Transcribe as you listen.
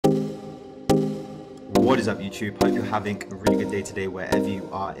What is up, YouTube? Hope you're having a really good day today wherever you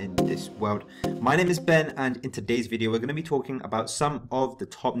are in this world. My name is Ben, and in today's video we're going to be talking about some of the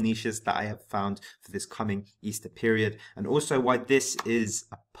top niches that I have found for this coming Easter period, and also why this is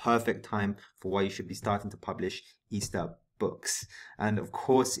a perfect time for why you should be starting to publish Easter books. And of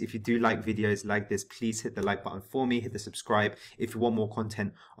course, if you do like videos like this, please hit the like button for me, hit the subscribe if you want more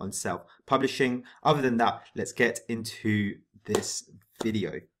content on self-publishing. Other than that, let's get into this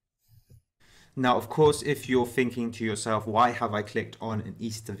video. Now, of course, if you're thinking to yourself, why have I clicked on an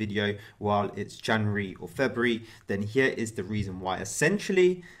Easter video while it's January or February? Then here is the reason why.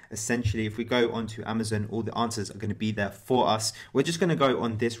 Essentially, if we go onto Amazon, all the answers are going to be there for us. We're just going to go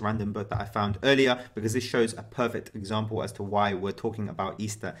on this random book that I found earlier because this shows a perfect example as to why we're talking about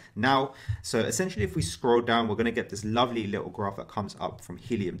Easter now. So essentially, if we scroll down, we're going to get this lovely little graph that comes up from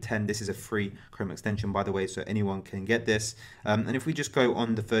Helium 10. This is a free Chrome extension, by the way, so anyone can get this. And if we just go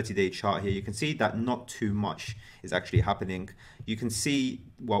on the 30-day chart here, you can see that not too much is actually happening. You can see,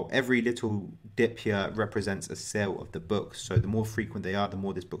 well, every little dip here represents a sale of the book. So the more frequent they are, the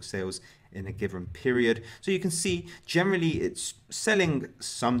more this book sells in a given period. So you can see generally it's selling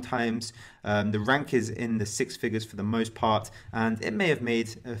sometimes. The rank is in the six figures for the most part, and it may have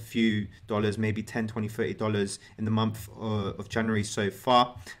made a few dollars, maybe $10, $20, $30 in the month of January so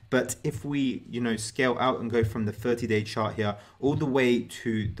far. But if we, scale out and go from the 30-day chart here all the way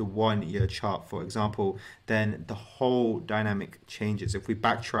to the 1-year chart, for example, then the whole dynamic changes. If we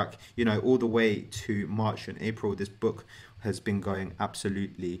backtrack, all the way to March and April, this book has been going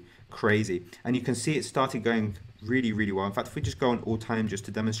absolutely crazy. And you can see it started going really, really well. In fact, if we just go on all time just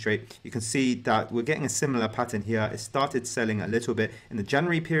to demonstrate, you can see that we're getting a similar pattern here. It started selling a little bit in the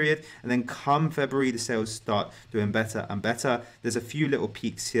January period, and then come February, the sales start doing better and better. There's a few little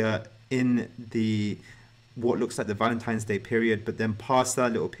peaks here in the what looks like the Valentine's Day period, but then past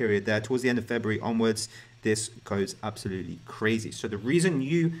that little period there, towards the end of February onwards, this goes absolutely crazy. So the reason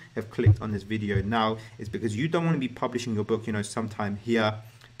you have clicked on this video now is because you don't want to be publishing your book, sometime here,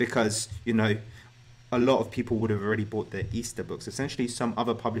 because, a lot of people would have already bought their Easter books. Essentially, some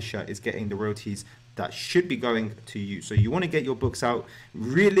other publisher is getting the royalties that should be going to you. So you want to get your books out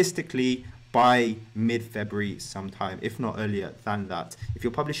realistically by mid-February sometime, if not earlier than that. If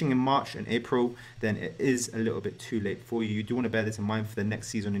you're publishing in March and April, then it is a little bit too late for you. You do want to bear this in mind for the next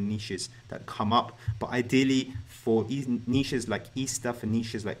season and niches that come up. But ideally, for niches like Easter, for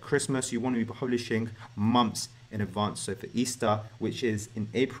niches like Christmas, you want to be publishing months in advance. So for Easter, which is in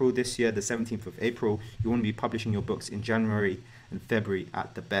April this year, the 17th of April, you want to be publishing your books in January and February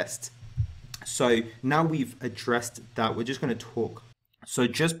at the best. So now we've addressed that, we're just going to talk. So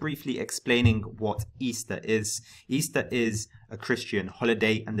just briefly explaining what Easter is. Easter is a Christian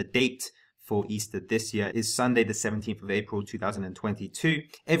holiday, and the date for Easter this year is Sunday, the 17th of April, 2022.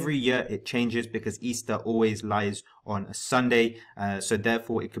 Every year it changes because Easter always lies on a Sunday. So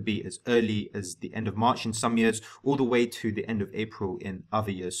therefore it could be as early as the end of March in some years, all the way to the end of April in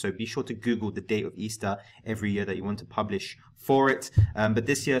other years. So be sure to Google the date of Easter every year that you want to publish for it. But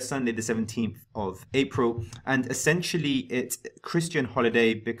this year, Sunday, the 17th of April. And essentially it's a Christian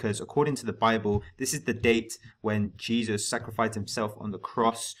holiday because according to the Bible, this is the date when Jesus sacrificed himself on the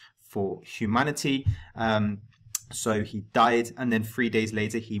cross for humanity. So he died, and then 3 days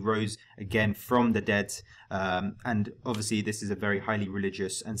later he rose again from the dead. And obviously this is a very highly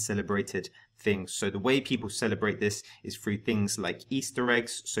religious and celebrated thing. So the way people celebrate this is through things like Easter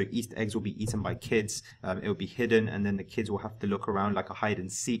eggs. So Easter eggs will be eaten by kids. It will be hidden, and then the kids will have to look around like a hide and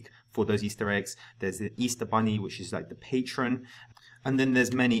seek for those Easter eggs. There's the Easter bunny, which is like the patron. And then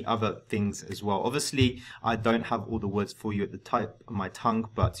there's many other things as well. Obviously, I don't have all the words for you at the tip of my tongue,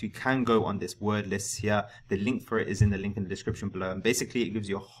 but you can go on this word list here. The link for it is in the link in the description below. And basically, it gives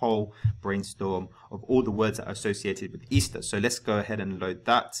you a whole brainstorm of all the words that are associated with Easter. So let's go ahead and load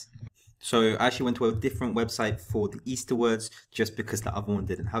that. So I actually went to a different website for the Easter words just because the other one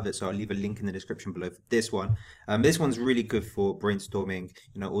didn't have it. So I'll leave a link in the description below for this one. This one's really good for brainstorming,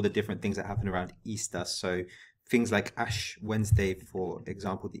 all the different things that happen around Easter. So things like Ash Wednesday, for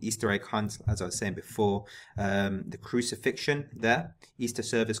example, the Easter egg hunt, as I was saying before, the crucifixion there, Easter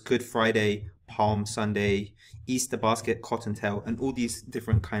service, Good Friday, Palm Sunday, Easter basket, cottontail, and all these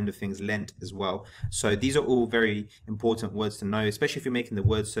different kind of things, Lent as well. So these are all very important words to know, especially if you're making the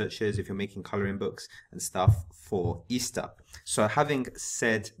word searches, if you're making coloring books and stuff for Easter. So having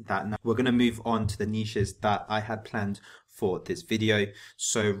said that, now we're going to move on to the niches that I had planned for this video.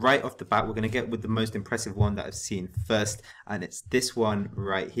 So right off the bat, we're going to get with the most impressive one that I've seen first, and it's this one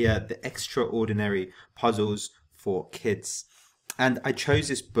right here, the extraordinary puzzles for kids. And I chose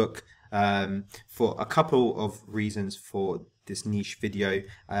this book for a couple of reasons for this niche video.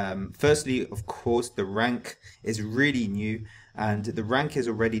 Firstly, of course, the rank is really new, and the rank is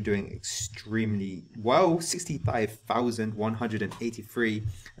already doing extremely well, 65,183.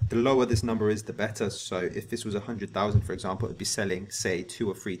 The lower this number is, the better. So if this was 100,000, for example, it'd be selling, say, 2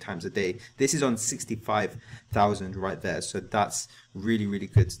 or 3 times a day. This is on 65,000 right there. So that's really, really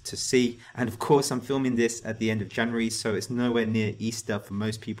good to see. And of course, I'm filming this at the end of January, so it's nowhere near Easter for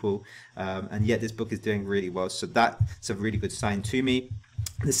most people. And yet this book is doing really well. So that's a really good sign to me.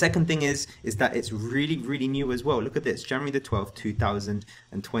 The second thing is that it's really, really new as well. Look at this, January the 12th,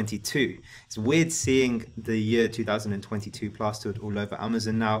 2022. It's weird seeing the year 2022 plastered all over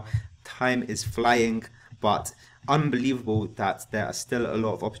Amazon now. Time is flying, but unbelievable that there are still a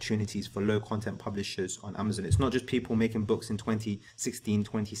lot of opportunities for low content publishers on Amazon. It's not just people making books in 2016,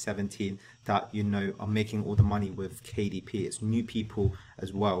 2017 that, you know, are making all the money with KDP. It's new people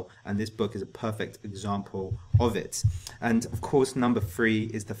as well, and this book is a perfect example of it. And of course, number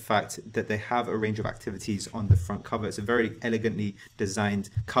 3 is the fact that they have a range of activities on the front cover. It's a very elegantly designed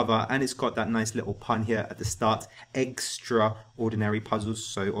cover, and it's got that nice little pun here at the start, extraordinary puzzles.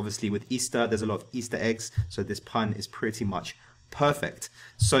 So obviously with Easter, there's a lot of Easter eggs, so this pun is pretty much perfect.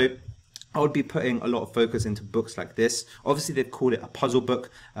 So I would be putting a lot of focus into books like this. Obviously, they've called it a puzzle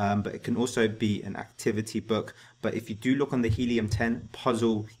book, but it can also be an activity book. But if you do look on the Helium 10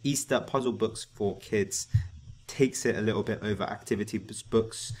 Easter puzzle books for kids, takes it a little bit over activity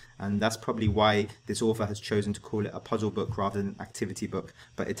books, and that's probably why this author has chosen to call it a puzzle book rather than an activity book.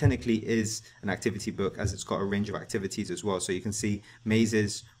 But it technically is an activity book, as it's got a range of activities as well. So you can see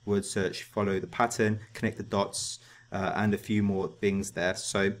mazes, word search, follow the pattern, connect the dots, and a few more things there.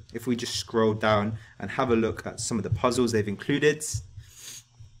 So if we just scroll down and have a look at some of the puzzles they've included.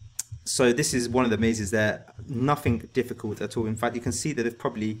 So this is one of the mazes there, nothing difficult at all. In fact, you can see that they've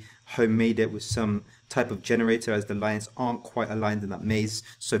probably homemade it with some type of generator, as the lines aren't quite aligned in that maze.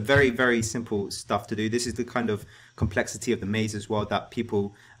 So very, very simple stuff to do. This is the kind of complexity of the maze as well that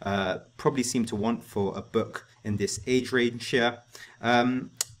people probably seem to want for a book in this age range here.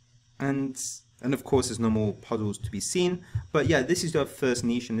 And of course, there's no more puzzles to be seen. But yeah, this is our first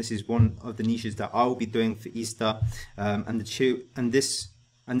niche, and this is one of the niches that I will be doing for Easter. And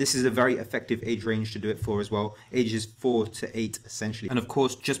this is a very effective age range to do it for as well, ages 4 to 8 essentially. And of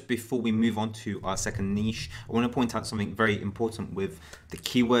course, just before we move on to our second niche, I want to point out something very important with the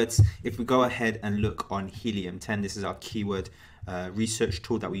keywords. If we go ahead and look on Helium 10, this is our keyword research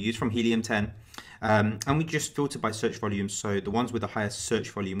tool that we use from Helium 10. And we just filter by search volume, so the ones with the highest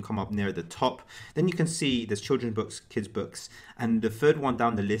search volume come up near the top. Then you can see there's children's books, kids books, and the third one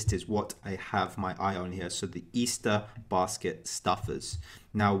down the list is what I have my eye on here, so the Easter basket stuffers.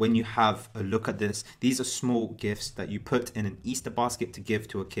 Now when you have a look at this, these are small gifts that you put in an Easter basket to give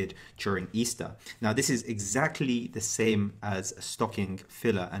to a kid during Easter. Now this is exactly the same as a stocking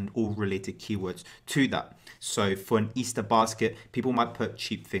filler and all related keywords to that. So for an Easter basket, people might put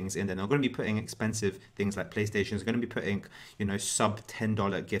cheap things in there. They're going to be putting expensive things like PlayStations. They're going to be putting, you know, sub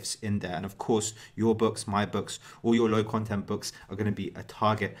 $10 gifts in there. And of course, your books, my books, all your low content books are going to be a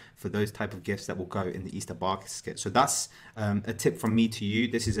target for those type of gifts that will go in the Easter basket. So that's a tip from me to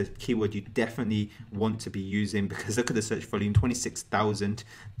you. This is a keyword you definitely want to be using, because look at the search volume, 26,000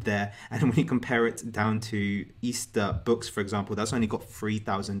 there. And when you compare it down to Easter books, for example, that's only got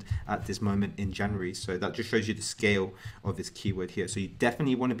 3,000 at this moment in January. So that just shows you the scale of this keyword here. So you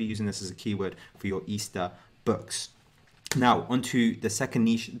definitely want to be using this as a keyword for your Easter books. Now onto the second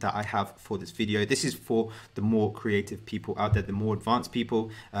niche that I have for this video. This is for the more creative people out there, the more advanced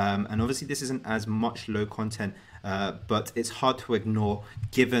people, and obviously this isn't as much low content, but it's hard to ignore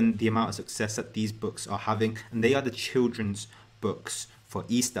given the amount of success that these books are having, and they are the children's books for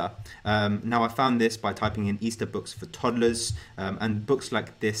Easter. Now I found this by typing in Easter books for toddlers, and books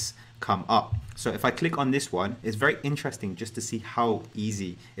like this come up. So if I click on this one, it's very interesting just to see how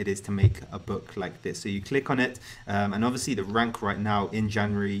easy it is to make a book like this. So you click on it, and obviously the rank right now in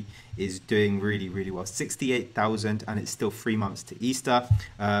January is doing really, really well, 68,000, and it's still 3 months to Easter.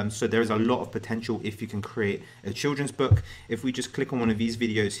 So there's a lot of potential if you can create a children's book. If we just click on one of these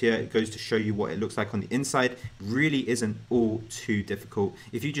videos here, it goes to show you what it looks like on the inside. Really isn't all too difficult.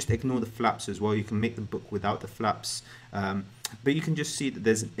 If you just ignore the flaps as well, you can make the book without the flaps. But you can just see that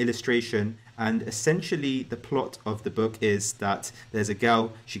there's an illustration, and essentially the plot of the book is that there's a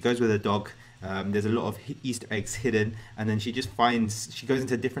girl, she goes with a dog, there's a lot of Easter eggs hidden, and then she goes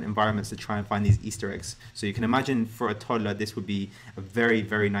into different environments to try and find these Easter eggs. So you can imagine for a toddler, this would be a very,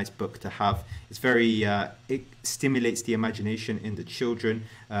 very nice book to have. It's very, it stimulates the imagination in the children.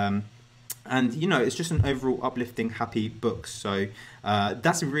 And you know, it's just an overall uplifting, happy book. So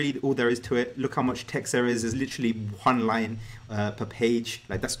that's really all there is to it. Look how much text there is. There's literally one line per page.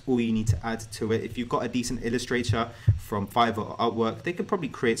 Like, that's all you need to add to it. If you've got a decent illustrator from Fiverr or Artwork, they could probably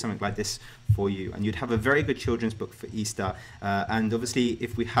create something like this for you, and you'd have a very good children's book for Easter. And obviously,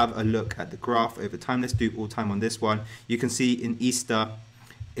 if we have a look at the graph over time, let's do all time on this one. You can see in Easter,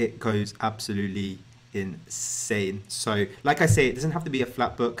 it goes absolutely insane. So like I say, it doesn't have to be a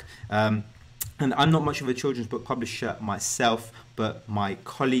flat book. And I'm not much of a children's book publisher myself, but my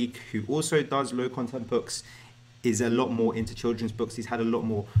colleague who also does low content books is a lot more into children's books. He's had a lot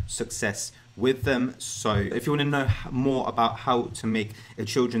more success with them. So if you want to know more about how to make a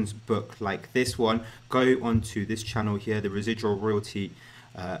children's book like this one, go onto this channel here, the Residual Royalty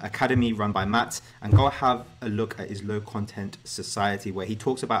Academy, run by Matt, and go have a look at his Low Content Society, where he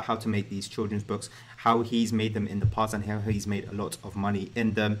talks about how to make these children's books, how he's made them in the past, and how he's made a lot of money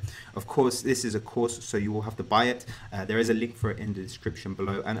in them. Of course, this is a course, so you will have to buy it. There is a link for it in the description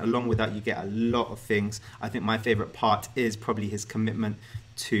below, and along with that, you get a lot of things. I think my favorite part is probably his commitment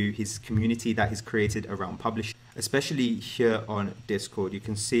to his community that he's created around publishing, especially here on Discord. You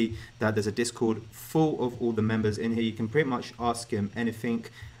can see that there's a Discord full of all the members in here. You can pretty much ask him anything.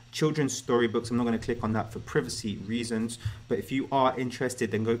 Children's storybooks, I'm not going to click on that for privacy reasons, but if you are interested,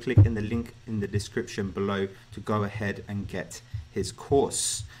 then go click in the link in the description below to go ahead and get his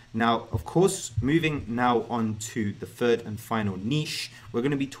course. Now, of course, moving now on to the third and final niche, we're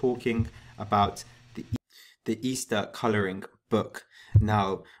going to be talking about the Easter coloring book.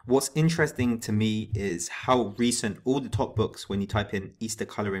 Now, what's interesting to me is how recent all the top books, when you type in Easter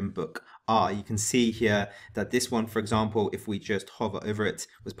coloring book, are. You can see here that this one, for example, if we just hover over it,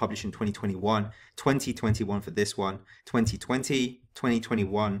 was published in 2021, 2021 for this one, 2020,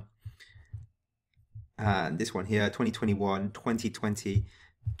 2021, and this one here, 2021, 2020,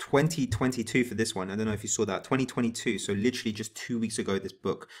 2022 for this one. I don't know if you saw that, 2022. So literally just 2 weeks ago, this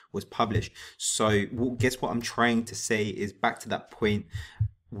book was published. So guess what I'm trying to say is back to that point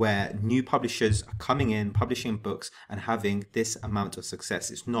where new publishers are coming in, publishing books and having this amount of success.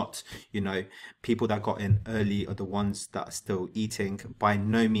 It's not, you know, people that got in early are the ones that are still eating. By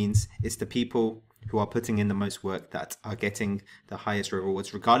no means. It's the people who are putting in the most work that are getting the highest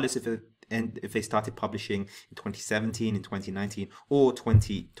rewards, regardless if they started publishing in 2017, in 2019, or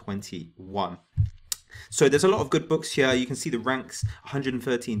 2021. So there's a lot of good books here. You can see the ranks,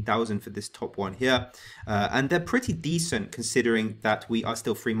 113,000 for this top one here. And they're pretty decent considering that we are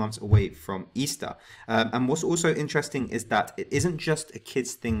still 3 months away from Easter. And what's also interesting is that it isn't just a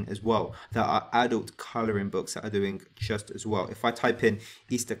kids thing as well. There are adult coloring books that are doing just as well. If I type in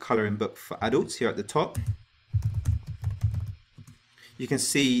Easter coloring book for adults here at the top, you can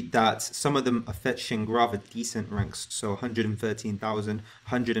see that some of them are fetching rather decent ranks. So 113,000,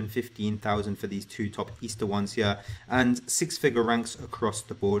 115,000 for these two top Easter ones here, and six-figure ranks across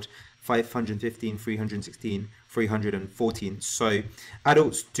the board. 515, 316, 314. So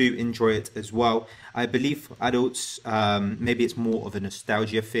adults do enjoy it as well. I believe for adults, maybe it's more of a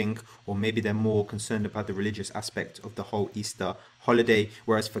nostalgia thing, or maybe they're more concerned about the religious aspect of the whole Easter holiday.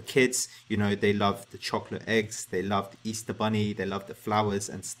 Whereas for kids, you know, they love the chocolate eggs, they love the Easter bunny, they love the flowers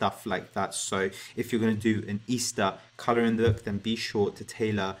and stuff like that. So if you're going to do an Easter coloring book, then be sure to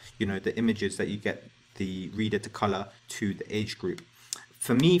tailor, you know, the images that you get the reader to color to the age group.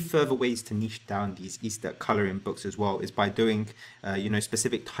 For me, further ways to niche down these Easter coloring books as well is by doing, you know,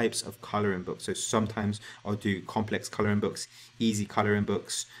 specific types of coloring books. So sometimes I'll do complex coloring books, easy coloring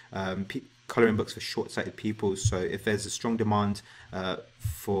books, coloring books for short-sighted people. So if there's a strong demand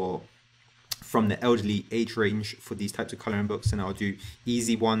from the elderly age range for these types of coloring books, and I'll do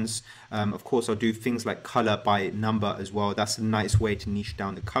easy ones. Of course, I'll do things like color by number as well. That's a nice way to niche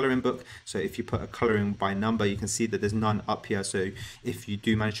down the coloring book. So if you put a coloring by number, you can see that there's none up here. So if you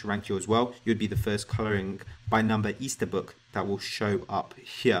do manage to rank yours well, you'd be the first coloring by number Easter book that will show up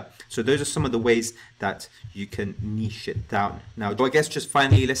here. So those are some of the ways that you can niche it down. Now, I guess just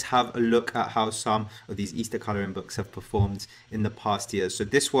finally, let's have a look at how some of these Easter coloring books have performed in the past years. So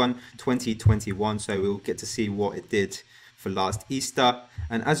this one, 2021, so we'll get to see what it did for last Easter.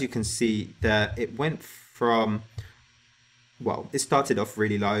 And as you can see there, it went from, well, it started off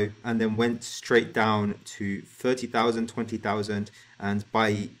really low and then went straight down to 30,000, 20,000. And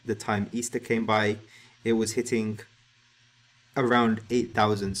by the time Easter came by, it was hitting around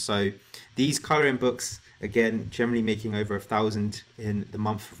 8,000. So these coloring books, again, generally making over 1,000 in the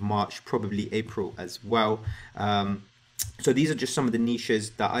month of March, probably April as well. So these are just some of the niches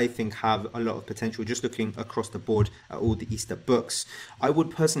that I think have a lot of potential, just looking across the board at all the Easter books. I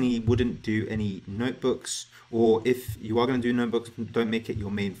would personally wouldn't do any notebooks, or if you are going to do notebooks, don't make it your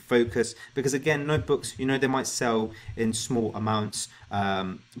main focus, because again, notebooks, you know, they might sell in small amounts,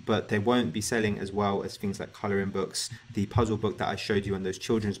 but they won't be selling as well as things like coloring books, the puzzle book that I showed you, and those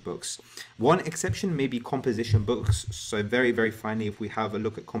children's books. One exception may be composition books. So very, very finally, if we have a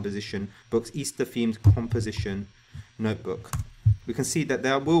look at composition books, Easter themed composition notebook, we can see that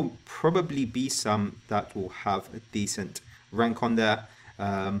there will probably be some that will have a decent rank on there.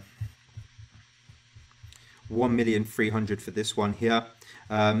 1,300,000 for this one here.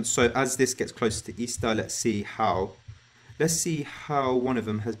 So as this gets closer to Easter, let's see how one of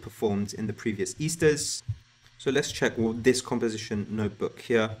them has performed in the previous Easters. So let's check this composition notebook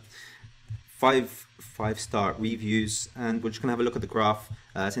here. Five-star reviews, and we're just gonna have a look at the graph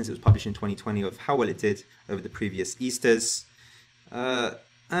since it was published in 2020 of how well it did over the previous Easters.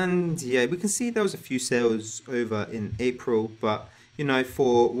 And yeah, we can see there was a few sales over in April, but you know,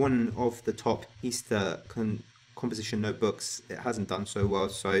 for one of the top Easter composition notebooks, it hasn't done so well.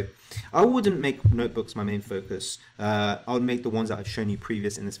 So I wouldn't make notebooks my main focus. I would make the ones that I've shown you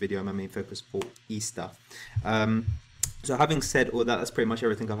previous in this video my main focus for Easter. So having said all that, that's pretty much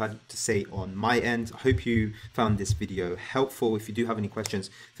everything I've had to say on my end. I hope you found this video helpful. If you do have any questions,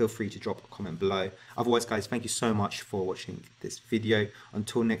 feel free to drop a comment below. Otherwise, guys, thank you so much for watching this video.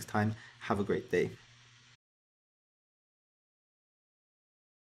 Until next time, have a great day.